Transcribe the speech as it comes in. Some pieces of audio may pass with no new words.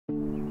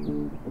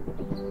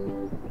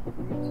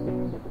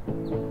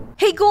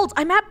Hey, Gold,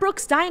 I'm at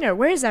Brooke's Diner.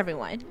 Where is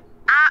everyone?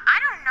 I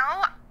don't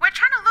know. We're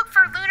trying to look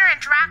for Lunar and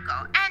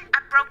Draco, and a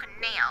broken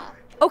nail.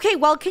 Okay,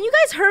 well, can you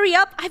guys hurry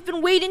up? I've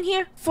been waiting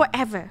here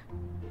forever.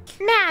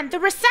 Man, the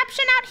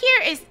reception out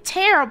here is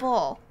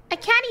terrible. I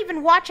can't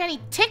even watch any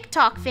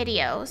TikTok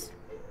videos.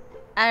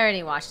 I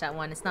already watched that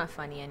one. It's not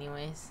funny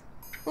anyways.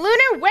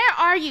 Lunar, where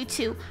are you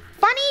two?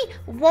 Funny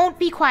won't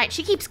be quiet.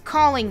 She keeps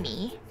calling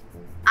me.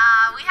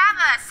 We have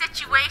a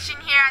situation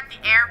here at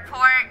the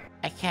airport.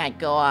 I can't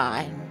go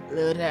on,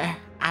 Lunar.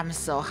 I'm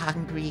so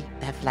hungry.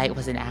 That flight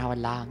was an hour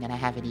long and I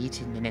haven't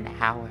eaten in an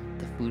hour.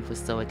 The food was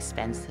so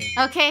expensive.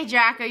 Okay,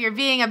 Draco, you're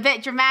being a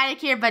bit dramatic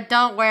here, but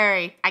don't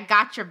worry. I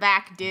got your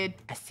back, dude.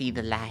 I see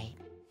the light.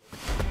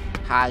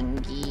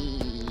 Hungry.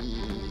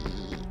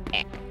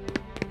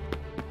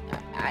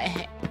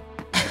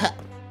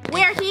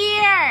 We're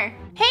here!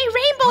 Hey,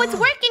 Rainbow, it's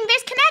working.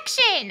 There's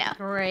connection.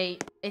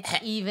 Great. It's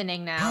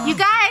evening now. You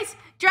guys,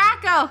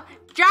 Draco's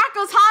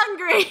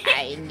hungry.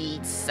 I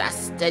need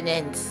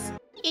sustenance.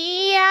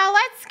 Yeah,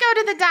 let's go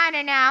to the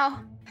diner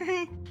now.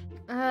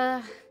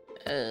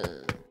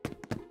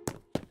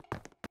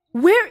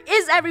 Where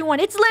is everyone?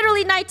 It's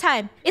literally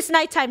nighttime. It's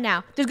nighttime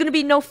now. There's gonna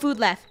be no food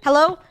left.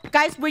 Hello?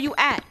 Guys, where you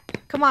at?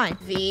 Come on.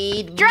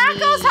 Feed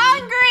Draco's me.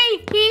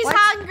 hungry! He's What?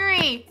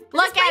 hungry!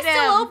 Look at him!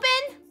 Still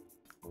open?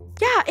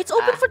 Yeah, it's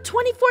open for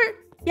 24...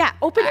 Yeah,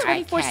 open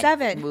I 24/7.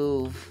 can't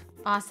move.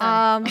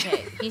 Awesome.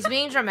 Okay, he's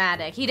being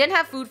dramatic. He didn't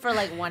have food for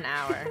like 1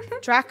 hour.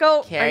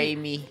 Draco, Carry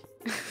me.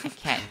 I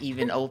can't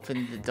even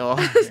open the door.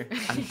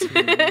 I'm too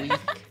weak.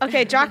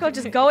 Okay, Draco,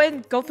 just go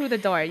in, go through the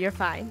door. You're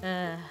fine.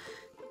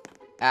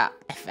 I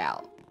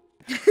fell.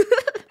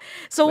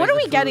 So what Where's are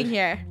we the getting food?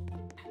 here?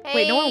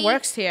 Wait, no one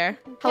works here.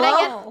 Can I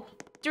Hello?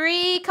 get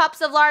 3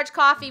 cups of large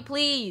coffee,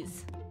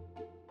 please?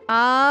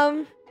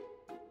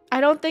 I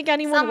don't think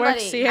anyone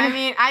works here. I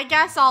mean, I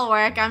guess I'll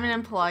work. I'm an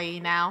employee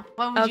now.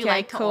 What would you Okay,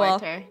 like to cool.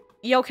 order?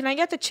 Yo, can I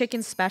get the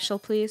chicken special,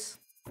 please?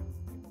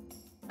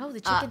 Oh,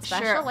 the chicken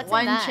special? Sure, What's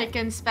one in that?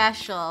 chicken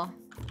special.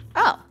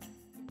 Oh.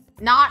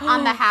 Not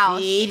on the house.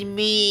 Feed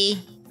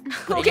me.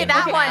 Put it Okay, in my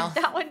that one. mouth.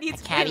 That one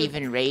needs Can't food.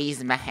 even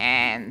raise my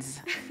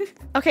hands.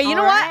 Okay, you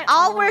know what? Alright,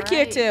 I'll work here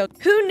alright. too.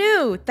 Who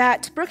knew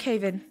that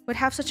Brookhaven would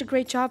have such a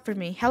great job for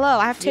me? Hello,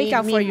 I have Feed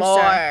takeout me for you, more.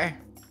 sir.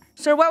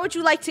 Sir, what would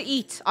you like to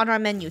eat on our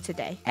menu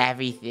today?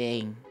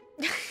 Everything.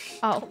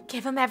 Oh.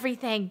 Give him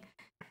everything.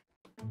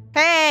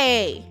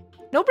 Hey!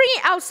 No bringing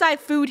outside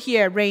food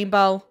here,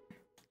 Rainbow.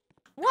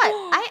 What?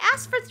 I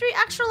asked for 3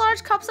 extra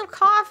large cups of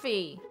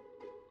coffee.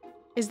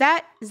 Is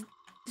that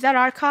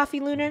our coffee,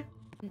 Lunar?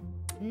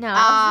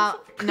 No.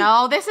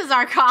 No, this is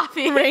our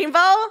coffee.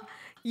 Rainbow,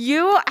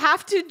 you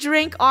have to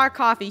drink our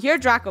coffee. Here,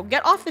 Draco,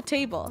 get off the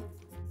table.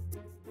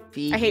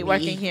 Feed I hate me.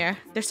 working here.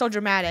 They're so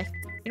dramatic.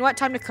 You know what?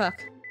 Time to cook.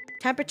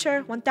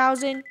 Temperature,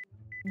 1000.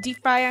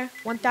 Deep fryer,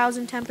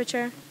 1000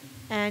 temperature.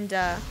 And,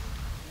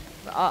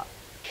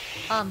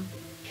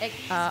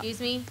 Excuse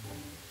me?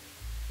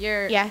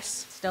 Your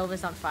yes. stove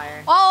is on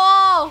fire.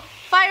 Oh,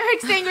 fire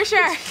extinguisher.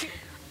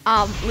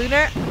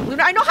 Lunar,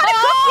 I know how to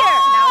cook here!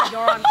 Now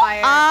you're on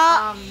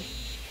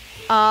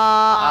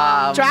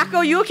fire.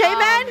 Draco, you okay,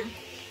 man?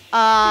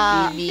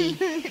 Feed me.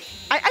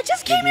 I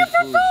just came me here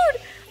for food.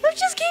 food! I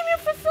just came here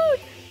for food!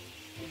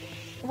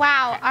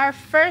 Wow, our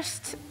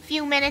first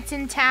few minutes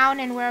in town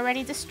and we're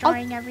already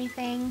destroying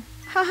everything.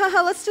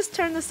 Hahaha, let's just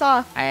turn this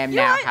off. I am You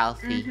know now what?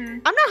 healthy.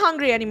 I'm not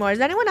hungry anymore.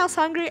 Is anyone else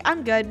hungry?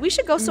 I'm good. We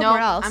should go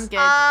somewhere else. I'm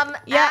good.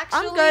 Yeah,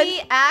 I'm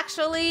good.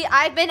 Actually,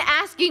 I've been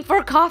asking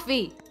for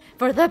coffee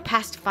for the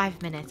past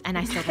 5 minutes, and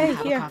I still Okay, don't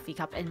have here. a coffee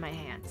cup in my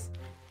hands.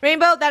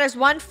 Rainbow, that is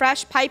one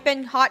fresh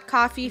piping hot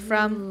coffee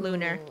from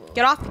Lunar.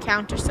 Get off the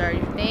counter, sir.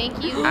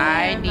 Thank you.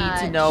 I very need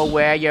to much. know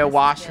where your This is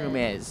washroom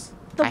good. is.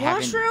 The I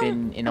washroom?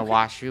 haven't been in a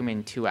washroom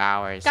in 2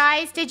 hours.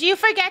 Guys, did you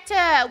forget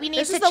to? We need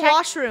This to is the check.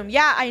 washroom.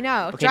 Yeah, I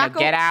know. Okay, now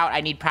get out. I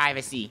need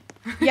privacy.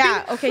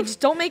 Yeah, okay, just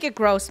don't make it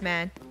gross,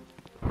 man.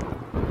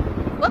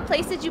 What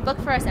place did you book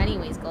for us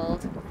anyways,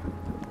 Gold?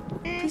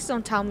 Please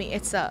don't tell me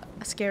it's a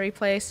scary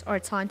place or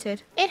it's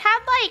haunted. It had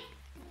like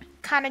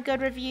kind of good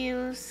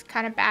reviews,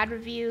 kind of bad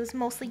reviews,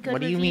 mostly good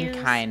What do you reviews.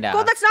 mean, kinda?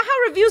 Well, that's not how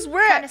reviews Kind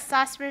work. of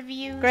sus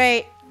reviews.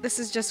 Great. This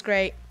is just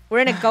great. We're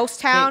in a ghost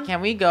Okay, town.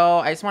 can we go?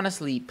 I just want to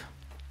sleep.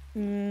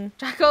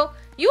 Draco,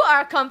 you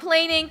are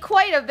complaining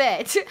quite a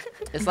bit.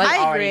 It's like I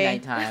already agree.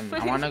 nighttime.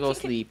 I want to go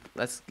sleep.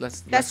 Let's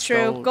That's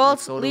true. Go, Gold,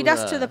 let's go lead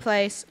us to the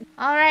place.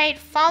 All right,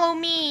 follow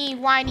me,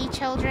 whiny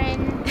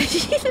children.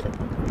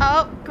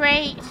 Oh,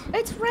 great.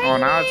 It's raining. Oh,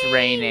 now it's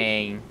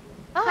raining.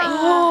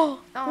 Oh,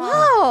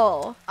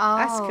 whoa.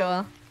 That's Oh.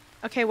 cool.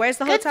 Okay, where's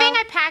the Good hotel? thing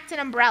I packed an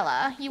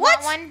umbrella. You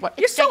What? want one? What?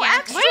 You're It's so gigantic.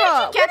 extra.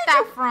 Where did you get Where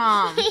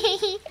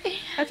that did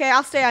from? Okay,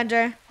 I'll stay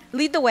under.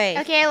 Lead the way.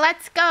 Okay,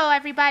 let's go,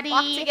 everybody.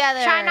 Walk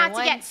together. Try not to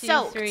 1, get 2,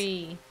 soaked.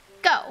 3.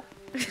 Go.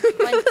 1,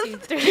 2,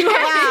 3.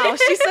 Wow,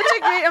 she's such a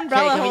great Okay,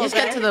 umbrella can we just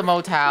holder. get to the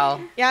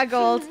motel? Yeah,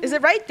 Gold. Is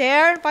it right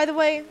there, by the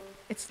way?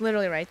 It's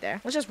literally right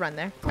there. Let's just run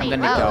there. I'm Wait,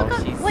 gonna oh,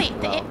 go. She's wait,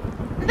 slow.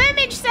 the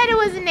image said it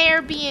was an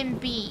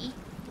Airbnb.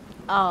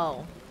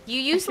 Oh. You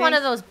used one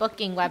of those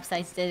booking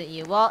websites, didn't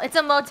you? Well, it's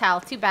a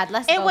motel. Too bad.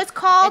 Let's go. It was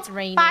called It's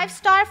raining.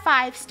 5-star,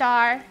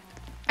 5-star.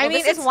 I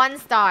mean, this is 1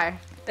 star.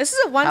 This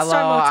is a 1-star Hello,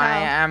 motel. I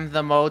am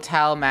the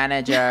motel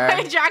manager.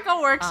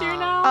 Draco works here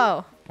now.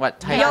 Oh, What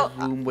type of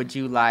room would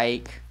you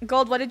like?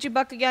 Gold, what did you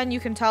book again? You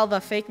can tell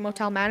the fake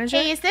motel manager.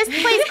 Hey, is this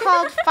place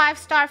called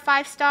 5-star,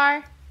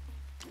 5-star?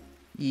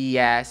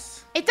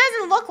 Yes. It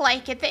doesn't look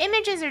like it. The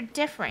images are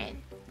different.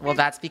 Well,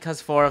 that's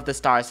because 4 of the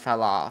stars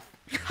fell off.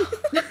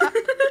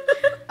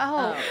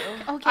 Oh,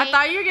 okay. I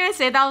thought you were gonna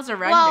say that was a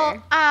render.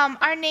 Well,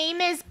 our name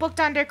is booked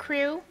under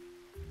KREW.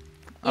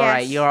 All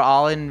right, Yes. you're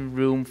all in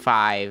room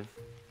 5.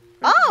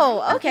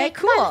 Oh, okay,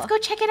 Come cool. on, let's go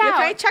check it Yeah, out.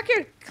 can I check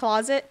your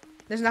closet?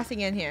 There's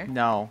nothing in here.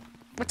 No.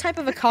 What type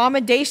of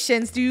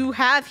accommodations do you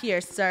have here,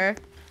 sir?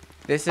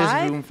 This is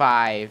 5? room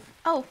 5.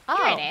 Oh,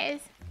 here it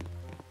is.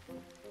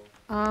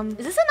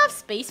 Is this enough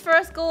space for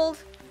us, Gold?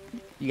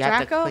 You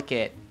have Draco? to click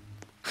it.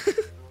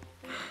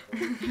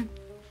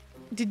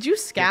 Did you You have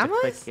scam to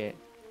us? click it.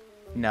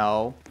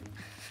 No.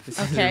 This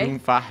Okay. is room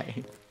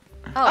 5.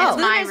 Oh,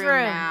 it's my Luna's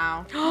room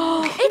now.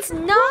 It's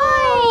nice.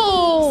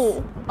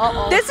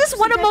 Uh-oh. This is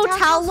what a Their motel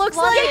house is looks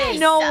like? flooded.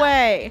 No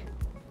way.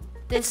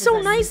 This It's is so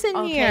a- nice in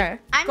okay. here.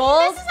 I mean,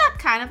 Gold, this is a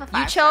kind of a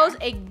 5-star. You chose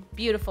a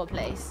beautiful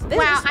place. This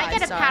Wow, is I get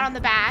a 5-star. pat on the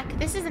back.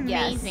 This is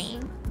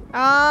amazing.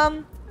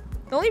 The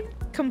only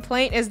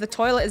complaint is the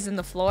toilet is in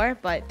the floor,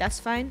 but that's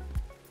fine.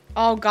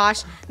 Oh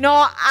gosh, no,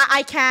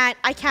 I can't.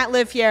 I can't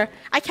live here.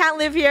 I can't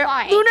live here.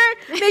 Why?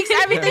 Lunar makes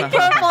everything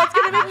purple. It's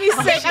gonna make me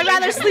sick. I'd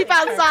rather sleep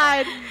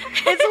outside.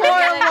 It's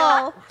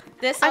horrible.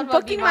 This I'm one will be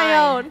booking my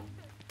mine. own.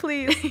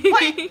 Please.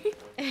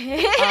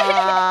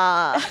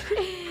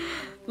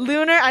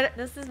 Lunar,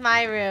 This is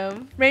my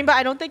room. Rainbow,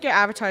 I don't think your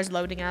avatar is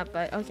loading up,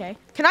 but okay.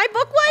 Can I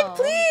book one, Oh.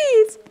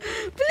 please?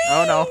 Please.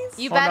 Oh, no.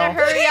 You Oh, better no.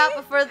 hurry up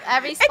before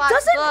every spot's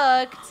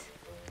doesn't- booked.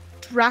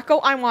 Draco,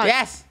 I want.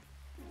 Yes.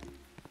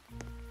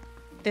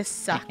 This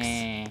sucks.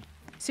 Eh.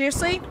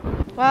 Seriously?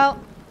 Well,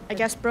 I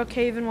guess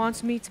Brookhaven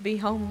wants me to be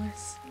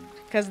homeless.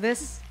 Because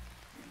this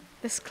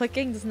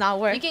clicking does not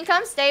work. You can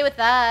come stay with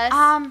us.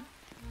 Fine,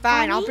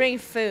 I'll Funny? bring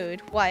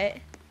food. What?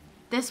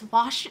 This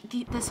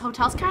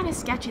hotel's kind of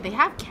sketchy. They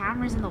have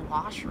cameras in the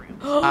washroom.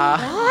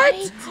 What?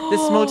 This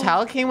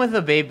motel came with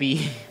a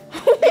baby.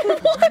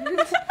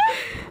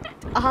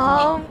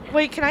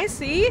 Wait, can I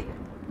see?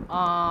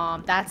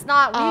 That's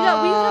not. We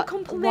gotta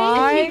complain.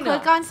 why? If you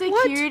click on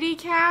security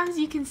cams,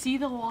 you can see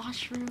the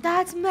washroom.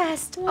 That's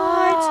messed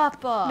What?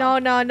 up. No,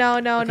 no, no,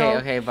 no, Okay, no.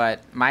 okay,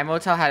 but my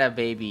motel had a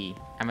baby.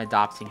 I'm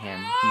adopting him.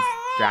 He's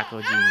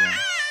Draco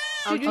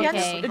Jr. Dude, you Okay.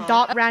 have to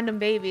adopt random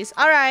babies.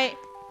 All right.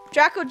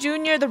 Draco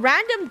Jr., the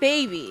random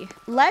baby.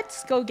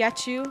 Let's go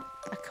get you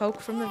a Coke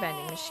from the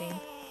vending machine.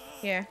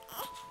 Here.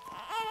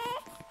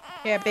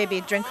 Here, baby,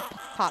 drink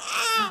pop.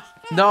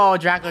 No,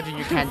 Draco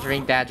Jr. can't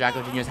drink that.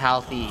 Draco Jr. is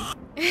healthy.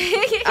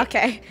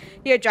 Okay.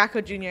 Here,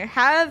 Draco Jr.,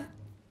 have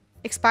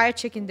expired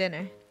chicken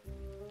dinner.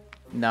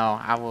 No,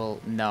 I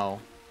will. No.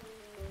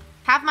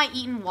 Have my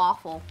eaten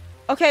waffle.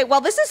 Okay,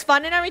 well, this is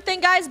fun and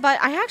everything, guys,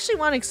 but I actually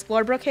want to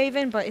explore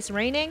Brookhaven, but it's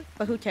raining.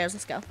 But who cares?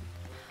 Let's go.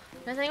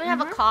 Does anyone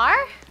have a car?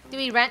 Do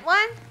we rent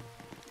one?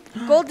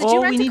 Gold, did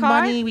you rent we a need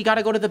car? money. We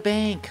gotta go to the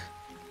bank.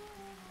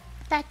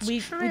 That's We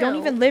true. don't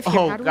even live here.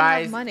 Oh, How do we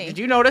guys, have money? did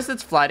you notice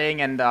it's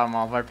flooding and all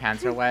of our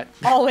pants are wet?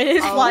 Oh, it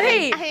is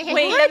flooding. Wait,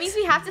 Wait, what? that means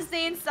we have to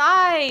stay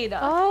inside.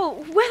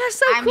 Oh, well, that's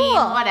so I cool. mean,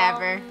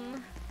 whatever.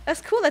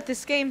 That's cool that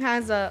this game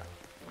has a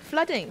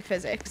flooding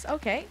physics.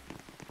 Okay.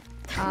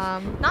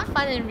 Not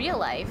fun in real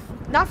life.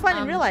 Not fun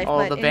in real life, Oh,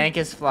 but the bank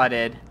is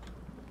flooded.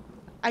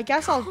 I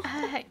guess I'll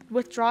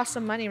withdraw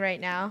some money right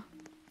now.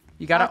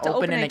 You I'll have gotta to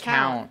open an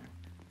account.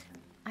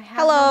 I have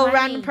Hello, no money.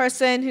 random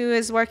person who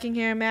is working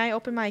here. May I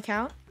open my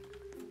account?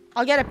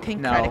 I'll get a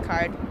pink No. credit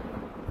card.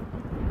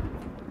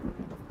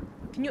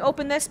 Can you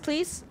open this,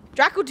 please?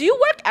 Draco, do you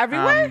work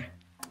everywhere?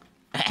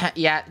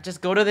 Yeah,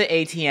 just go to the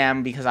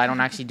ATM because I don't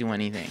actually do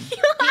anything. He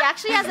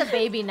actually has a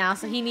baby now,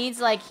 so he needs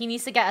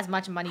to get as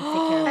much money to take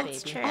care of the baby.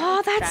 That's true.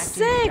 Oh, that's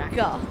Draco, sick.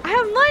 Draco. I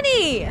have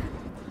money.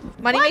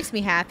 Money makes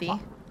me happy.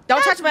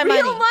 Don't touch my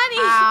Real money.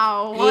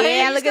 Ow. what?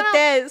 Yeah, you look just at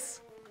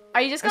this.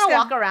 Are you just I'm gonna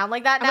just walk around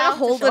like that I'm now? gonna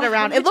hold to it show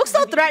around. how It looks so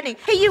much money- threatening.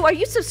 Hey, you, are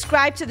you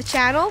subscribed to the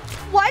channel?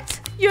 What?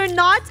 You're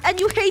not, and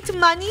you hate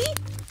money?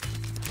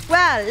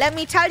 Well, let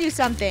me tell you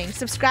something.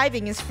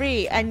 Subscribing is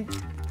free, and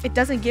it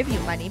doesn't give you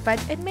money, but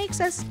it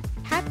makes us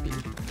happy.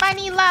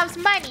 Bunny loves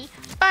money.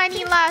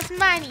 Bunny loves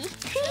money.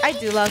 I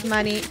do love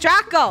money.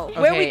 Draco,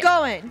 where are we Okay.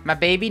 going? My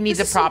baby needs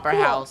This a is so proper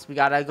cool. house. We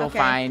gotta go Okay.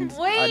 find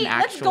Wait, an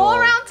actual. let's go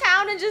around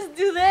town and just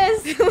do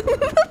this.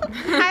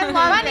 I love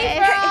Money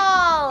it. for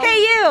all. Hey,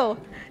 you.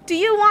 Do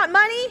you want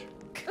money?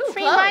 Ooh,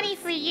 Free clothes. money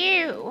for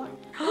you.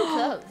 Ooh,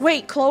 clothes.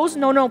 Wait, clothes?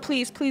 No,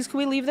 please. Can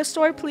we leave the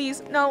store,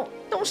 please? No,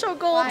 don't show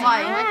gold.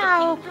 Why?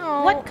 Wow.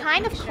 No. What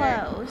kind of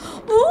clothes?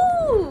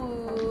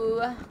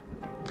 Ooh.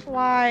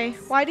 Why?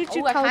 Why did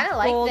you Ooh, I tell kinda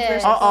like gold this.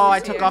 there's Oh, I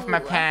clothes took here? off my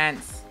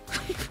pants.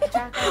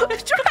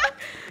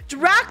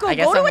 Draco, I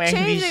guess go I'm to a wearing these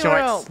changing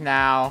shorts room.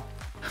 now.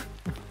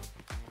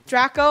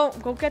 Draco,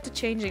 go get the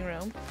changing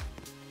room.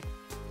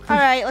 All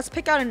right, let's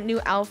pick out a new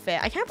outfit.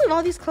 I can't believe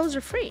all these clothes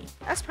are free.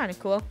 That's kind of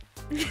cool.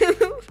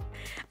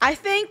 I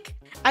think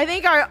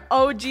our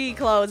OG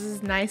clothes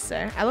is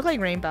nicer. I look like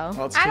Rainbow.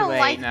 Well, it's I too don't late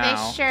like now.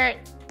 this shirt.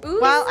 Ooh,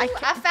 Well, I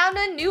found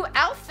a new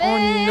outfit.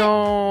 Oh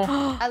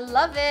no. I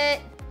love it.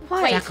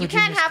 Why? Wait, Jacko you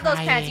can't Jr.'s have those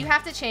crying. pants. You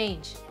have to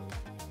change.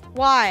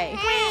 Why?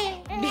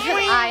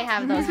 Because I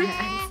have those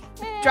pants.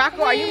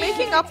 Draco, are you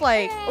making up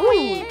like?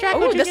 Ooh,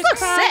 Draco this Jr.'s looks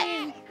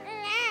crying.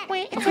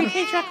 Wait, it's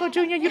okay, Draco Jr.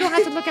 You don't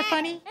have to look at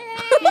funny.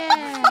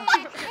 Yeah.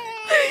 sick.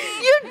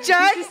 You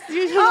jerk.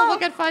 You don't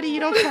look at funny. You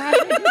don't cry.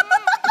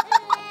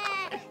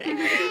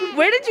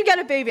 Where did you get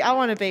a baby? I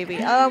want a baby.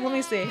 Let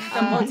me see.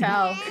 The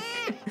motel.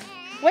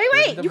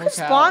 Wait. the You can motel.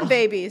 spawn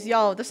babies.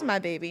 Yo, this is my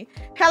baby.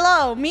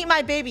 Hello, meet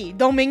my baby,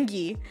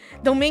 Domingi.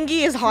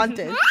 Domingi is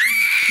haunted.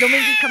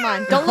 Domingi, come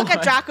on. Don't look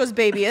at Draco's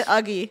baby. It's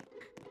ugly.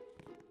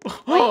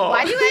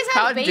 Why do you guys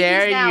have How babies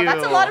dare now? you?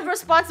 That's a lot of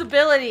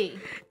responsibility.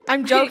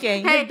 I'm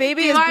joking. His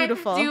baby is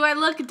beautiful. Do I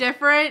look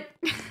different?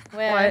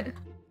 Where?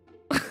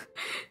 What?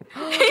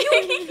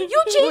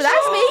 You changed Ooh,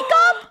 that's his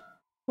makeup?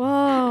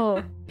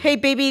 Whoa. Hey,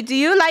 baby, do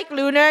you like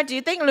Lunar? Do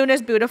you think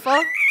Lunar's beautiful?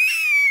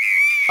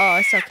 Oh,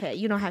 it's okay.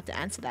 You don't have to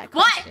answer that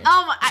What? question.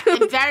 Oh my!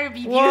 It better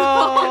be beautiful.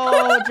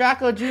 Whoa,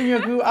 Draco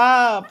Jr. grew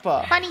up.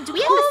 Funny, do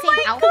we have the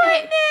same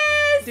outfit?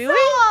 Do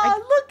we?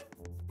 Look.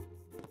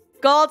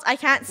 Golds, I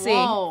can't see.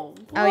 Whoa.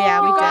 Oh,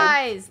 yeah, we Whoa, did.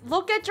 guys,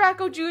 look at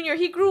Draco Jr.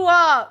 He grew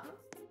up.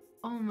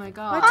 Oh my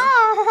god.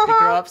 They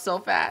grow up so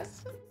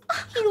fast.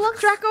 He looks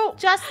Draco.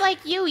 just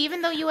like you,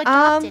 even though you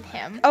adopted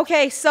him.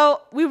 Okay, so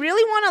we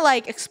really want to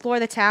like explore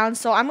the town,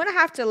 so I'm gonna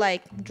have to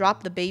like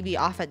drop the baby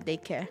off at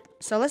daycare.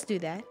 So let's do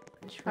that.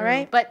 All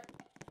right. But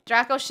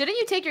Draco, shouldn't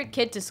you take your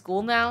kid to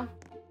school now?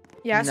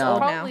 Yeah, it's No.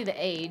 old Probably now. the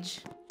age.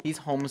 He's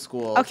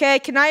homeschooled. Okay,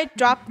 can I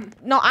drop?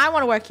 No, I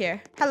want to work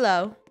here.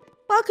 Hello,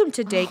 welcome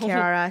to Daycare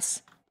R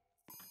Us,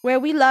 where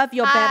we love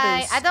your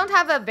babies. I don't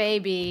have a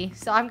baby,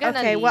 so I'm gonna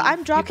Okay, leave. well I'm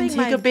You dropping can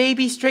take my. a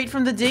baby straight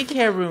from the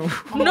daycare room.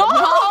 No.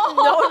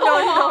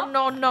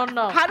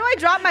 How do I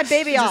drop my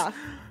baby off?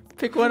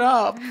 Pick one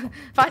up.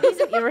 Funny's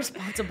an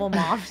irresponsible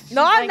mom.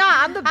 No, I'm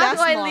not. I'm the How best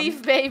do I mom.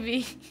 leave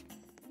baby?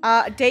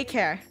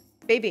 Daycare,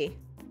 baby,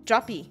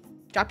 droppy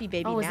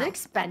baby Oh, is now. it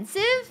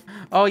expensive?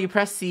 Oh, you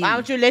press C. Why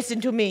don't you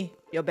listen to me,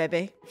 your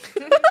baby?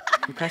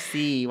 You press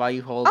C while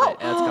you hold it,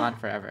 and it's gone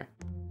forever.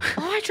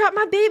 Oh, I dropped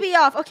my baby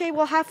off. Okay,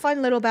 well, have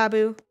fun, little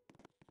babu.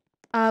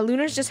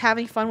 Lunar's just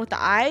having fun with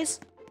the eyes.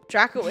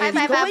 Draco is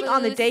Bye, going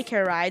on the baboos.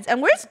 daycare rides.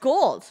 And where's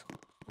Gold?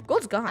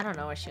 Gold's gone. I don't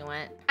know where she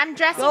went. I'm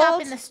dressing up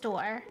Gold. in the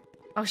store.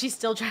 Oh, she's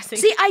still dressing.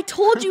 See, I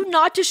told you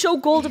not to show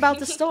Gold about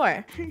the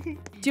store. Do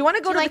you want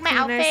to go Do to you the like my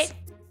cleaners? outfit?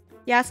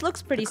 Yeah, it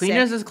looks pretty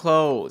Cleaners sick. is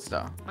closed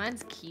though.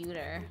 Mine's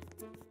cuter.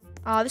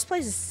 Oh, this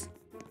place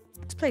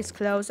is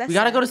closed. That's We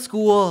gotta sad. go to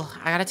school.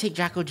 I gotta take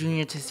Draco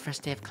Jr. to his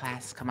first day of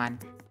class. Come on.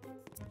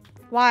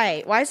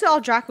 Why? Why is it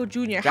all Draco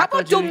Jr.? How Draco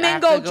about Jr., I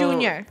Domingo have to go-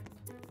 Jr.?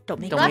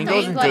 Domingo.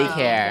 Domingo's in Domingo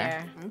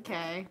daycare.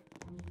 Okay.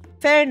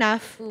 Fair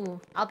enough. Ooh,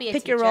 I'll be a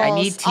Pick teacher. your roles. I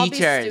need I'll be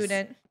teachers.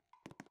 student.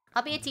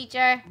 I'll be a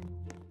teacher.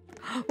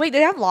 Wait,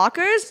 they have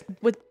lockers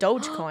with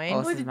Dogecoin.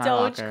 Oh, this is With my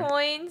Doge locker.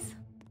 coins.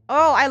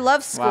 Oh, I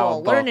love school. Wow,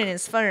 bulk. Learning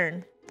is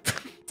fun.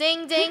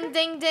 Ding, ding,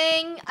 ding,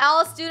 ding.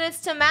 All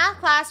students to math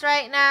class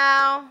right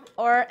now.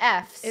 Or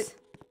F's.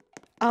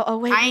 Oh,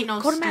 wait. I ain't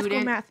no go to math, go to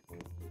student. math.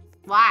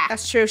 Why?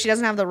 That's true. She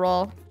doesn't have the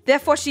role.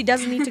 Therefore, she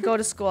doesn't need to go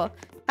to school.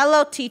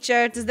 Hello,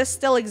 teacher. Does this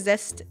still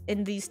exist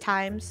in these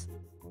times?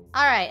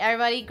 All right,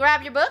 everybody,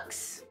 grab your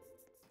books.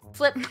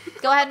 Flip.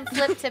 Go ahead and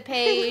flip to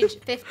page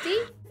 50.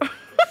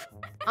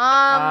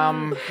 How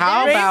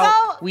Rainbow,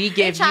 about we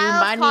give you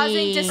child causing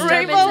money? disturbance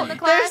Rainbow, in the there's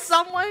class?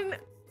 someone.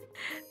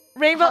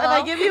 Rainbow, if I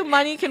Hello? give you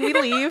money, can we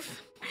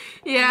leave?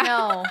 Yeah.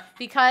 No,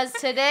 because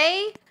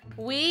today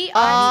we Okay,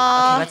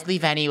 are let's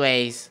leave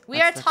anyways.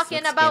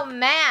 talking let's about skip.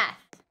 math.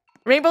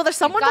 Rainbow, there's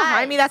someone guys.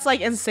 behind me that's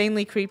like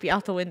insanely creepy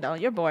out the window.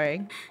 You're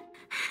boring.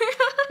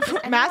 Does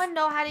anyone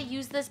know how to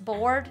use this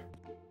board?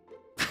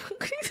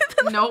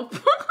 Nope.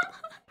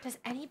 Does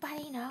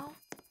anybody know?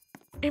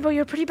 Rainbow,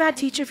 you're a pretty bad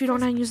teacher if you don't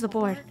know how to use the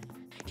board.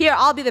 Here,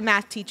 I'll be the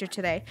math teacher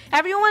today.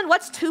 Everyone,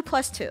 what's 2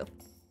 plus 2?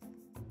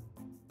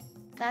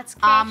 That's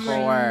fish.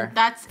 4.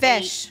 That's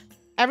Fish.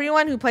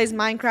 Everyone who plays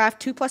Minecraft,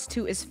 2 plus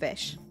 2 is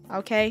fish.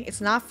 Okay? It's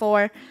not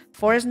 4.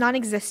 4 is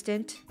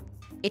non-existent.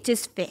 It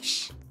is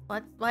fish.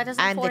 What? Why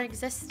doesn't And 4 the-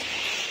 exist?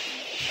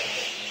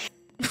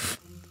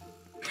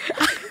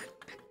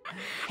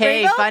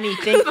 Hey, Rainbow? funny,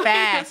 think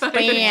fast.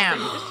 Bam.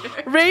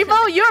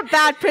 Rainbow, you're a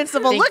bad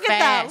principal. Think Look at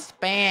that. fast.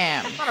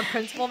 Bam. I'm not a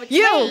principal. I'm a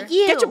You,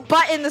 teacher. get your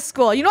butt in the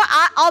school. You know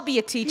what? I'll be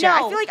a teacher. I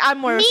No. feel like I'm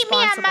more Meet me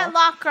responsible. at my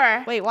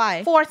locker. Wait,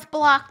 why? 4th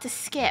block to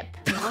skip.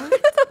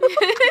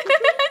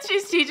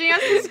 She's teaching us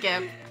to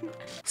skip.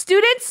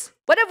 Students,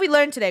 what have we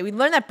learned today? We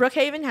learned that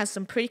Brookhaven has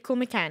some pretty cool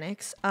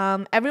mechanics.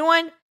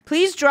 Everyone,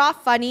 please draw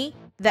Funny,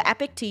 the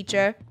epic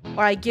teacher,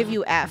 or I give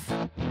you F.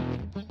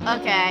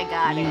 Okay, I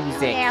got it. Music.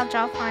 Okay, I'll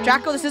draw Funny.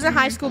 Draco, this isn't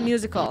High School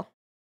Musical.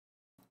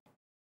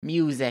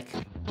 Music.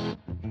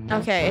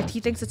 Okay, if he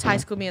thinks it's High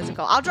School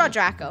Musical. I'll draw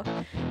Draco.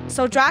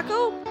 So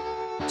Draco,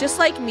 just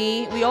like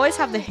me, we always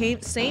have the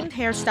same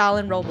hairstyle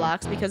in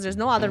Roblox because there's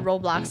no other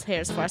Roblox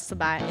hairs for us to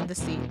buy in the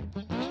sea.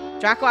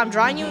 Draco, I'm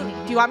drawing you.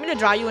 Do you want me to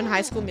draw you in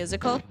High School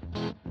Musical?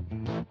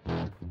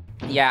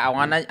 Yeah,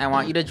 I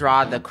want you to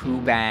draw the crew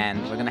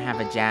band. We're gonna have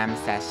a jam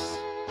session.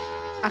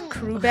 A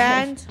crew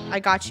band? I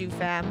got you,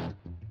 fam.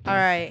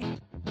 Alright.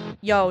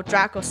 Yo,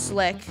 Draco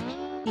slick.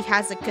 He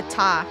has a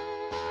guitar.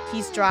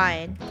 He's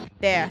drawing.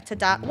 There,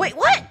 ta-da. Wait,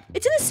 what?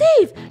 It's in the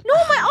save! No,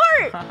 my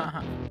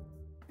art!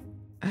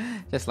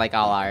 Just like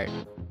all art.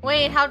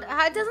 Wait, how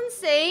it doesn't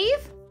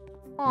save?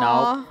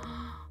 Aw.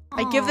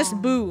 I give this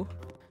boo.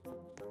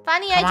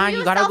 Funny, Come on,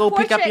 you gotta go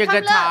pick up your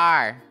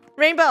guitar.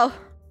 Rainbow,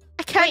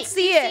 I can't Wait,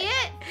 see you it. see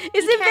it?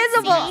 It's You can't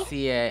invisible.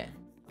 See it.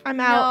 I'm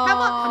out.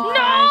 No!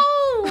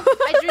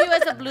 I drew you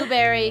as a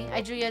blueberry.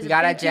 I drew you as We a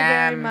got a Thank you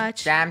very jam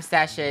much.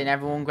 session.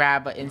 Everyone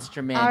grab an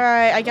instrument.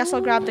 Alright, I guess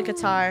I'll grab the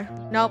guitar.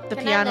 Nope, the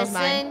Can piano's I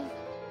mine. listen?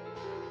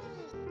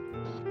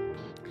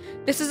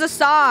 This is a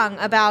song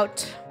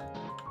about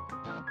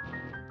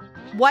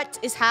what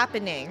is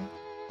happening.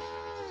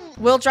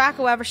 Will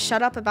Draco ever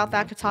shut up about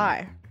that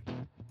guitar?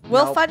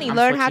 Will Nope, Funny I'm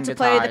learn how to switching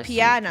play the guitars.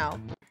 piano?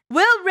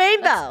 Will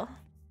Rainbow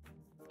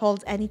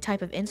hold any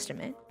type of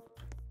instrument?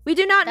 We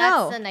do not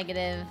know. That's a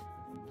negative.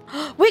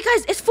 Wait,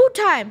 guys, it's food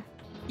time.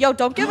 Yo,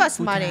 don't give us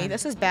Food money. time.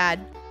 This is bad.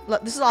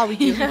 Look, this is all we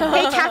do.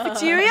 Hey,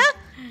 cafeteria,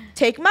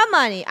 take my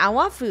money. I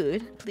want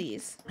food,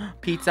 please.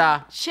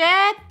 Pizza.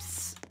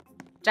 Chips.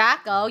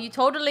 Draco, you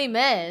totally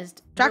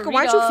missed. Draco,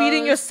 why aren't you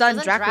feeding your son,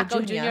 Doesn't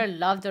Draco Jr. Jr.?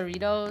 love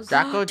Doritos?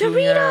 Draco Jr.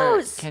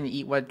 Doritos! can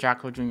eat what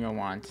Draco Jr.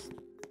 wants.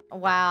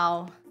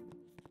 Wow.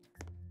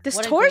 This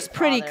What a tour is great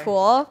pretty father.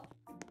 cool.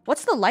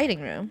 What's the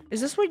lighting room?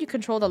 Is this where you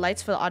control the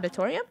lights for the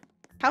auditorium?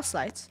 House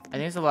lights. I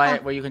think it's the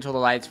light where you control the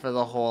lights for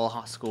the whole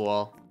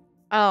school.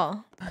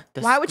 Oh.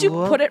 The Why would you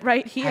school put it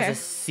right here? Has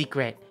a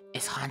secret.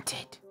 It's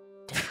haunted.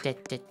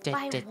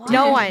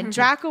 No one.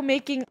 Draco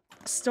making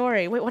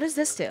story. Wait, what does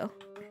this do?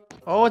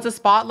 Oh, it's a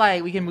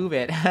spotlight. We can move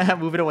it.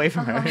 Move it away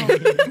from her.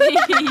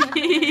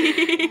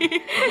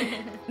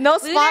 No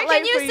Lunar, spotlight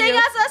can you for sing you.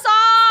 us a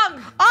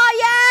song? Oh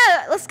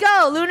yeah! Let's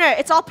go, Lunar.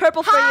 It's all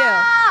purple for you. Ha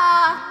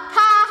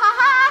ha ha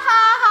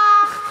ha ha.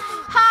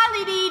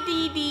 Ha dee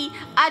dee dee.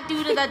 A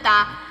do da da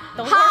da.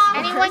 Ha.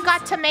 Anyone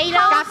got tomatoes?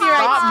 Copyright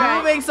Stop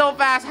strike. moving so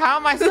fast. How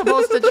am I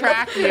supposed to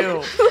track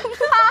you?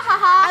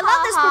 I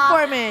love this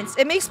performance.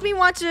 It makes me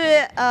want to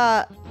get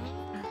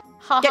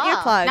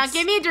earplugs. Now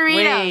give me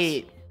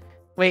Doritos.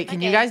 Wait,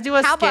 can you guys do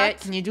a How skit? about-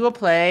 Can you do a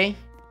play?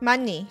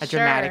 money. A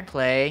dramatic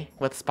play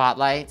with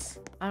spotlights?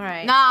 All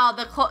right. No,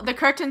 the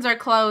curtains are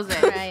closing.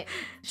 Right.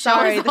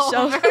 Sorry, Show's the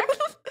show. over.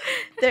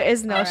 There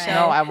is no All right. show.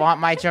 No, I want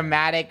my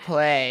dramatic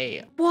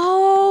play.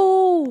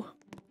 Whoa!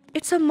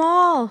 It's a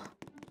mall.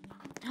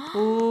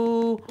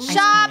 Ooh.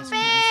 Shopping!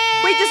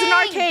 Wait, there's an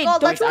arcade. Go,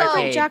 Don't let's you want to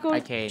go. take Draco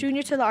Arcade.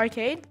 Jr. to the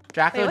arcade?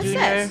 Draco Wait, what's Jr.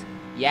 this?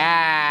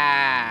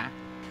 Yeah.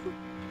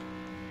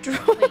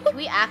 Wait, can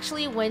we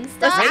actually win That's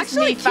stuff? Race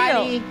actually me, cute.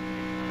 Funny.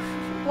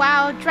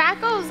 Wow,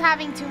 Draco's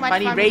having too much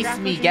Funny, fun. with race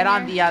Draco me. Jr. Get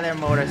on the other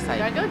motorcycle.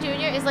 Draco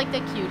Jr. is like the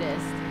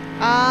cutest.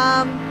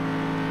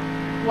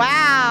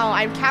 Wow,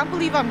 I can't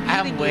believe I'm beating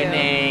I'm you.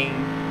 winning.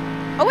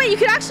 Oh wait, you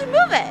can actually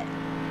move it.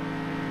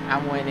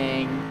 I'm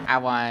winning. I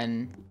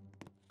won.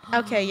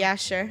 Okay, yeah,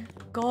 sure.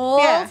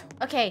 Gold? Yeah.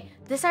 Okay,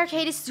 this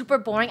arcade is super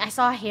boring. I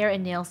saw a hair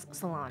and nails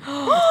salon.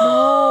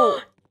 No.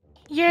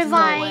 You're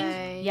lying.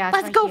 way. Yeah, it's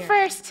Let's right go here.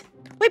 first.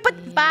 Wait,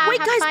 but Bye, wait,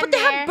 have guys, fun but they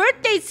there. have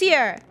birthdays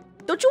here.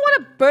 Don't you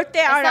want a birthday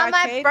It's art not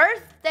my arcade?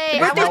 birthday. The I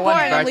birthday's want boring,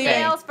 I'm hair leaving.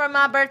 nails for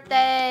my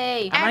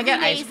birthday. I'm gonna get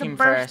Every ice day's cream a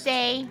first.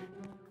 birthday.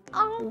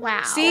 Oh,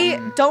 wow. See,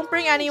 don't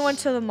bring anyone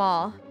to the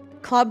mall.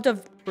 Club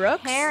of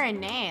Brooks. Hair and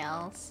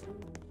nails.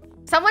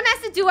 Someone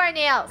has to do our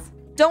nails.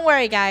 Don't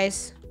worry,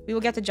 guys. We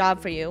will get the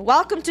job for you.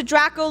 Welcome to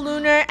Draco,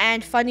 Lunar,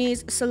 and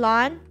Funny's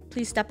salon.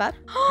 Please step up.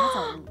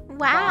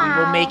 Wow.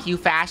 We will make you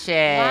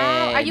fashion.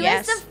 Wow. Are you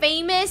yes. guys the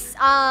famous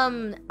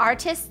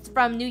artists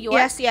from New York?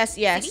 Yes, yes,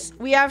 yes.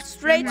 We are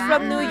straight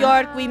from New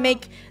York. We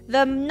make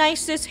the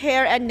nicest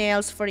hair and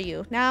nails for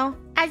you. Now,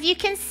 As you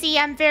can see,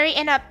 I'm very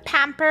in a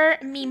pamper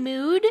me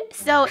mood.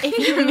 So if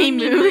you're in me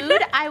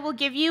mood, I will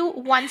give you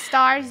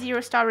 1-star,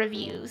 0-star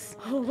reviews.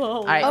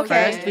 All right,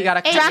 Okay. first we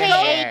gotta cut AKA your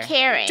hair.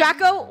 Karen.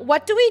 Draco,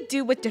 what do we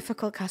do with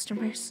difficult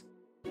customers?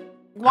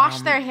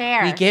 Wash their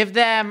hair. We give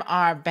them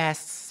our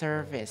best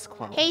service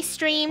quote. Hey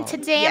stream,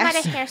 today I'm at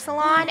Yes. a hair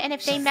salon, and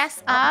if they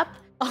mess up,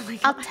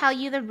 I'll tell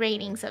you the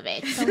ratings of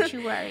it. Don't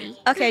you worry.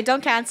 Okay,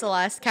 don't cancel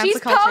us. Cancel She's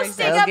culture posting exists.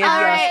 They'll give you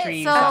about a it,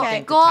 stream so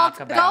something to Go talk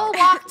about.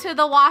 walk to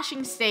the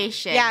washing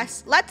station.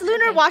 Yes, let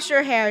Lunar wash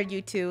your hair,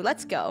 you two.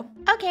 Let's go.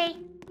 Okay.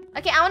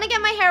 Okay, I want to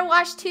get my hair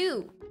washed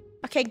too.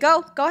 Okay,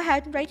 go. Go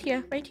ahead. Right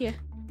here. Right here.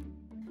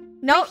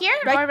 No, Right here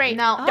or right?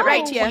 No, Oh.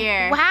 right Here.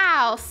 here.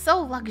 Wow,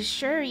 so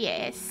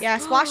luxurious.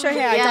 Yes, wash your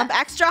hair. Yeah. Dump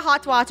extra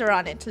hot water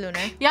on it, Lunar.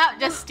 Yep,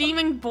 just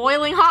steaming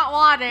boiling hot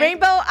water.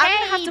 Rainbow, I'm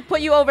gonna have Hey. to put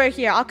you over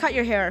here. I'll cut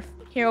your hair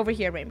here over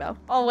here, Rainbow.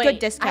 Oh wait, Good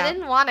discount. I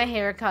didn't want a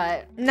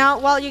haircut. No,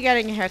 well, you're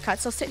getting a haircut,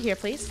 so sit here,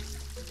 please.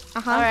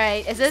 Uh-huh. All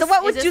right, is this? So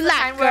what would is this you the like,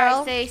 time where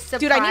girl? I say surprise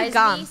Dude, I need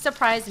gum. me?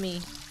 Surprise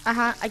me.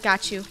 Uh-huh, I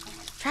got you.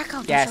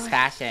 Draco. Yes,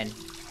 fashion.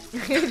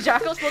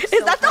 Draco's looks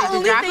Is that the funny.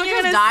 only Draco thing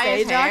you're just gonna dye say,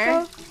 his hair?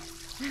 Draco?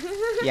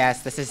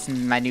 Yes, this is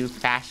my new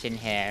fashion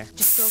hair.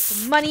 Just throw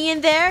some money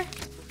in there.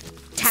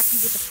 Tap you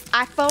with the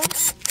iPhone.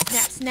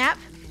 Snap, snap.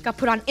 Got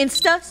put on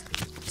Insta.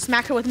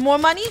 Smack her with more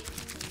money.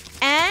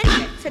 And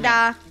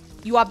ta-da.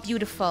 You are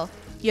beautiful.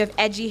 You have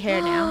edgy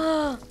hair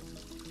now.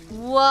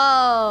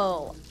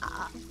 Whoa.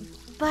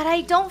 But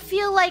I don't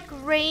feel like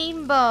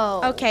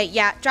rainbow. Okay,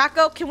 yeah.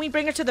 Draco, can we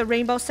bring her to the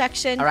rainbow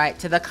section? All right,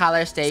 to the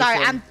color station. Sorry,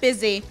 I'm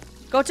busy.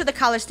 Go to the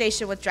color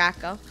station with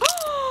Draco.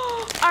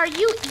 Are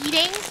you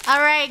eating? All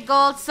right,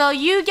 Gold. So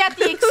you get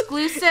the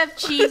exclusive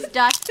cheese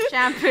dust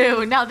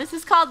shampoo. No, this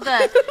is called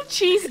the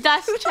cheese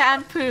dust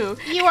shampoo.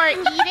 You are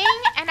eating,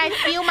 and I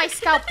feel my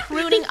scalp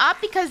pruning up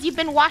because you've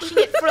been washing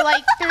it for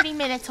like 30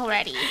 minutes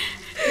already.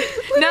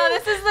 No,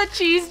 this is the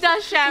cheese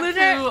dust shampoo.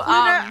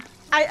 Lunar,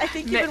 I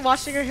think you've been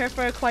washing her hair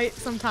for quite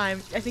some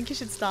time. I think you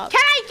should stop. Can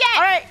I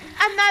get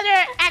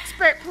another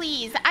expert,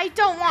 please? I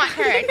don't want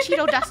her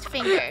Cheeto dust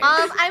fingers.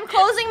 I'm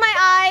closing my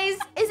eyes.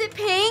 Is it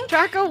pink?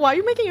 Draco, why are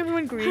you making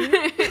everyone green?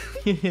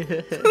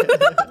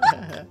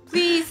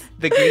 Please.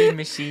 The green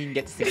machine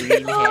gets the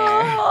green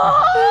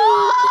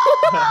hair.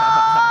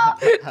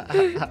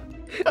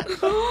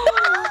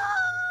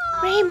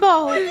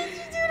 Rainbow.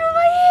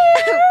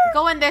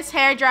 Go in this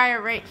hair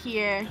dryer right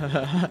here.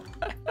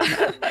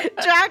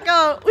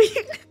 Draco,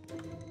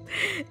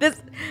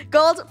 this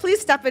Gold,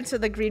 please step into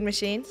the green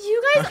machine.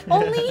 You guys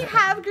only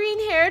have green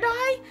hair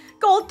dye?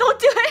 Gold, don't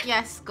do it.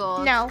 Yes,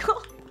 Gold. No.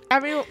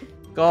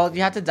 Gold,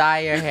 you have to dye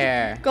your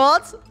hair.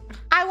 Gold,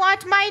 I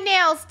want my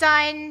nails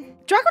done.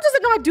 Draco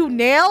doesn't know how to do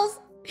nails.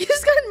 He's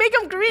just gonna make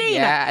them green.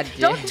 Yeah, I did.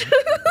 Don't.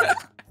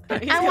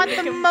 I want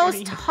the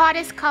most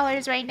hottest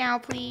colors right now,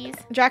 please.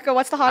 Draco,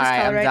 what's the All hottest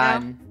right, color I'm right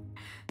done. now?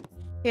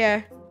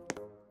 Here.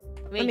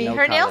 Wait, No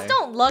her nails color.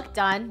 don't look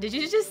done. Did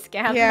you just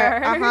scam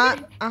Here.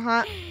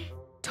 her?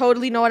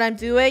 Totally know what I'm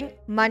doing.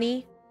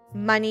 Money,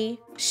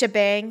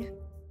 shebang,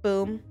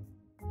 boom.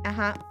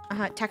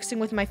 Texting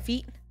with my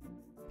feet.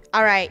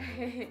 All right.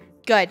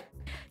 Good.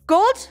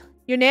 Gold,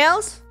 your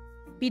nails,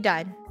 be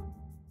done.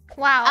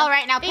 Wow. All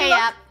right, now They pay look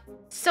up.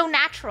 So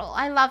natural.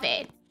 I love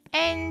it.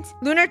 And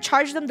Lunar,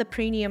 charge them the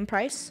premium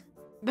price.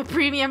 The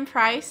premium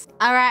price.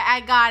 All right,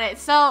 I got it.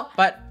 So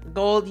But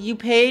Gold, you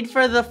paid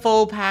for the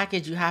full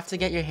package. You have to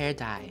get your hair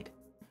dyed.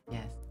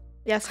 Yes.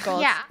 Yes,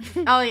 Gold. yeah.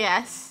 Oh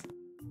yes.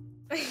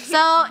 So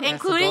Yes,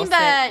 including go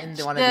sit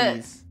into one of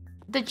these.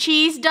 the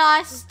cheese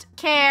dust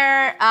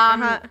care,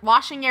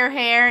 washing your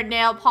hair,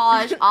 nail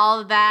polish,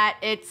 all of that,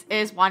 it's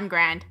is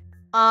 $1,000.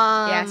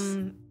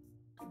 Yes.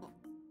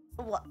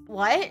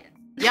 What?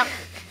 Yep.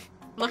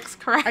 Looks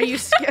correct. Are you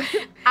scared?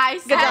 I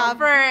said job.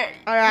 for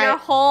All right. your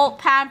whole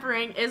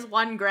pampering is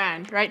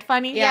 $1,000, right,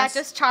 Funny? Yeah. Yeah,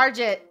 just charge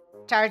it.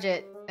 Charge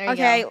it. There you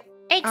Okay. go.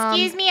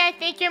 Excuse me, I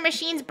think your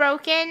machine's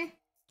broken.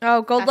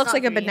 Oh, Gold That's looks not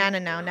like a green. banana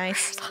now.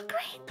 Nice.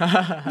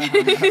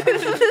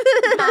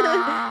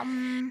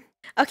 Um,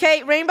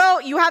 Okay, Rainbow,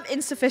 you have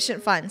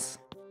insufficient funds.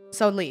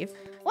 So leave.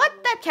 What?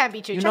 That can't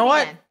be true. You Check know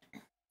what? again.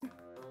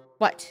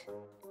 What?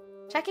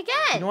 Check again.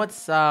 You know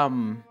what's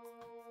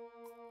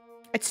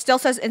It still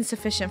says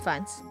insufficient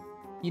funds.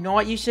 You know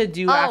what you should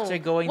do after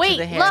going wait, to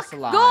the hair look,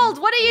 salon? Gold,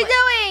 what are you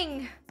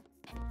doing?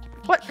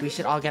 We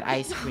should all get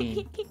ice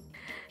cream.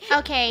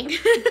 okay,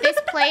 this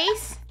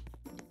place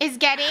is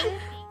getting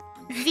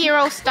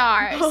 0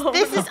 stars.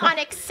 This is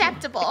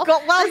unacceptable.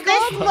 Gold,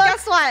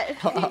 guess what?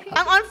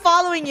 I'm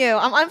unfollowing you.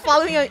 I'm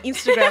unfollowing you on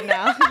Instagram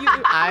now.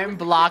 I'm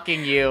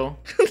blocking you.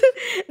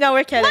 No,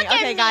 we're kidding. Look at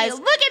Okay, me. guys.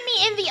 Look at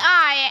me in the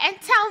eye and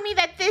tell me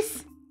that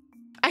this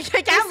I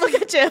can't look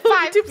at you. 5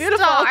 You're too beautiful.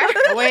 star.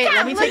 Oh, wait,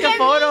 let me Look take a at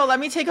photo. Let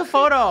me take a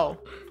photo.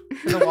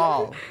 To the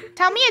wall.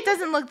 Tell me it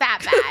doesn't look that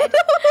bad.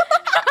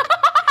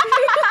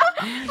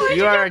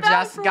 You are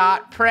just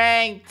got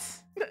pranked.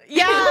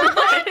 Yeah.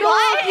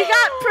 Gold, you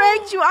got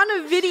pranked. You on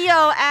a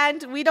video,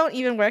 and we don't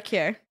even work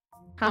here.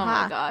 Oh my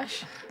Haha.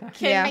 gosh.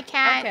 Yeah. I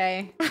can't.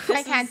 Okay.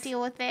 I can't deal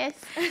with this.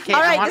 Okay,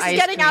 All I right, want this is ice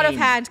getting out of cream.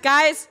 hand,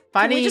 guys. Can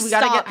Funny, we just we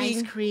gotta stop get ice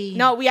being? cream.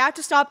 No, we have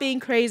to stop being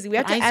crazy. We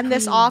have to Ice end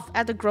this cream. off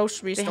at the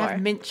grocery They store.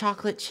 have mint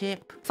chocolate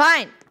chip.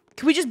 Fine.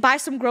 Can we just buy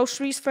some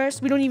groceries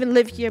first? We don't even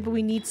live here, but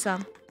we need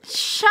some.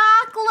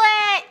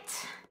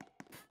 Chocolate!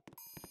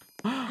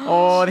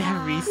 Oh, they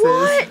have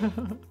Reese's.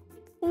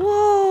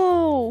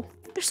 Whoa!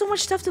 There's so much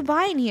stuff to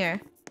buy in here.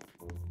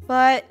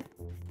 But,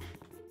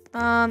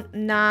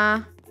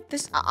 nah.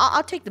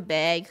 I'll take the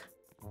bag.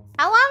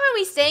 How long are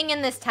we staying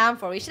in this town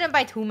for? We shouldn't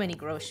buy too many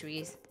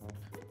groceries.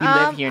 We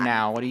live here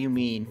now. What do you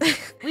mean?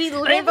 We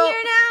live Rainbow-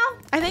 here now?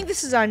 I think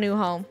this is our new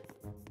home.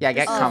 Yeah,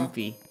 get Oh.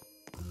 comfy.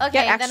 Okay,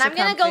 Get then extra I'm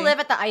gonna go comfy. live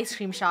at the ice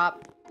cream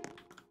shop.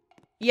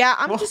 Yeah,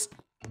 I'm just.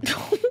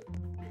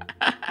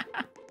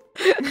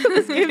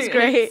 This game's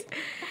great.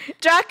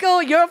 Draco,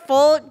 you're a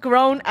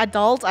full-grown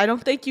adult. I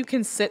don't think you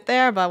can sit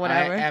there, but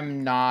whatever. I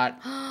am not.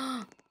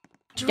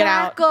 Get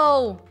out.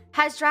 Draco!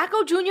 Has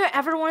Draco Jr.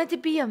 ever wanted to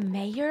be a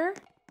mayor?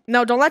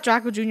 No, don't let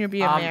Draco Jr.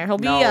 be a mayor. He'll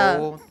be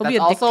no, a that's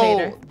dictator.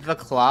 also the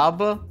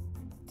club.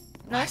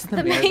 No, Is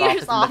the mayor's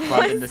mayor's office and the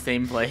front in office. the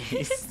same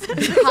place?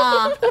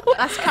 Huh.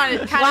 That's kind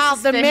of Wow, the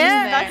suspicious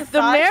mayor, there.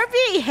 the mayor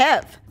being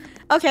hip.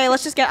 Okay,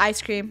 let's just get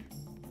ice cream.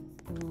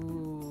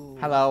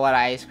 Hello, what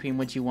ice cream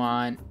would you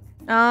want?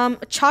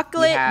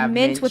 Chocolate We have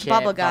mint with chip,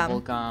 bubble gum.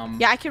 gum,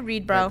 Yeah, I can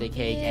read, bro. birthday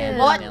cake, and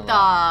What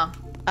vanilla.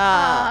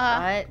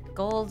 the? What?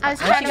 Gold. I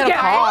was Why trying don't to you get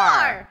a park.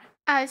 car?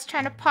 I was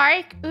trying to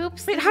park.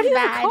 Oops. Wait, this how do is you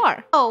have bad. a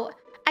car? Oh,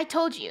 I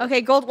told you.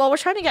 Okay, Gold, well, we're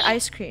trying to get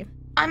ice cream.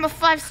 I'm a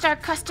 5-star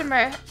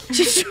customer.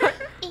 She's trying-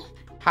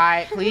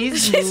 Hi,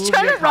 please She's move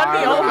trying your to run car.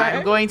 me over.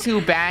 I'm going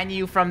to ban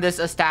you from this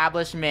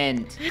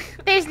establishment.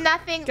 There's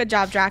nothing. Good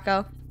job,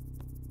 Draco.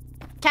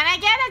 Can I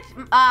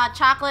get a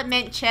chocolate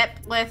mint chip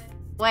with?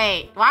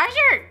 Wait, why does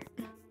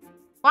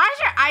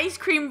your ice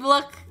cream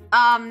look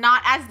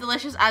not as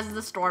delicious as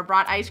the store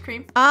bought ice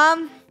cream?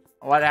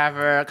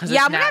 Whatever, because Yeah,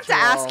 it's I'm gonna have to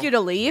natural. ask you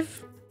to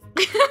leave.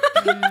 Look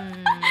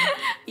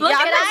Yeah,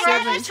 I'm at not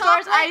the serving.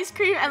 store's ice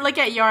cream and look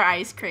at your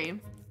ice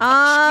cream.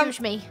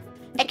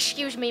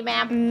 Excuse me,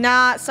 ma'am.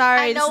 Nah, sorry,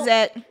 I this is know-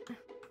 it.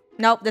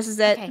 Nope, this is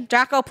it. Okay.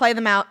 Draco, play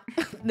them out.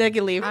 They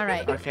can leave. All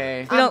right.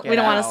 Okay. We don't get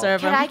want to out.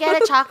 serve Can them. I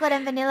get a chocolate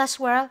and vanilla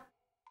swirl?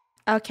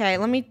 Okay,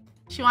 let me.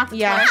 She wants to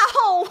Yeah. twerk.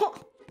 Ow!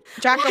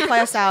 Draco, play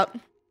us out.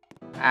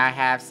 I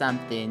have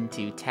something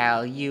to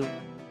tell you.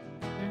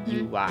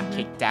 You are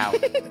kicked out.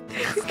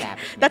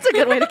 That's a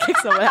good way to kick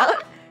someone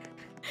out.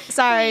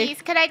 Sorry,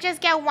 Please, could I just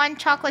get one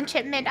chocolate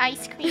chip mint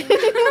ice cream?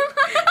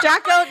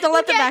 Draco, don't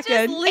let them back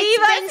in.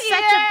 It's been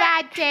such a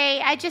bad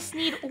day. I just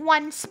need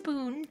one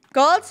spoon.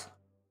 Gold,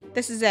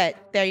 this is it.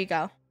 There you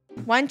go.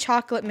 One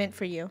chocolate mint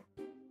for you.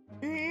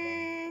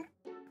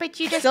 But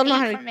you just Still know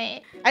how ate to- from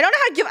it. I don't know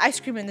how to give ice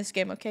cream in this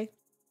game, okay?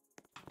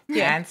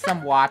 And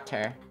some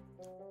water.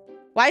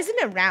 Why isn't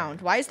it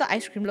round? Why does the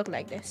ice cream look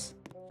like this?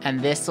 And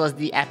this was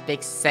the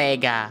epic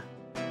saga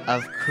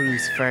of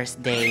KREW's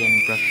first day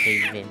in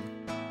Brookhaven.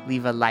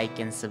 Leave a like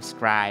and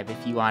subscribe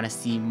if you want to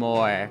see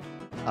more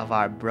of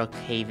our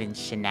Brookhaven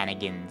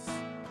shenanigans.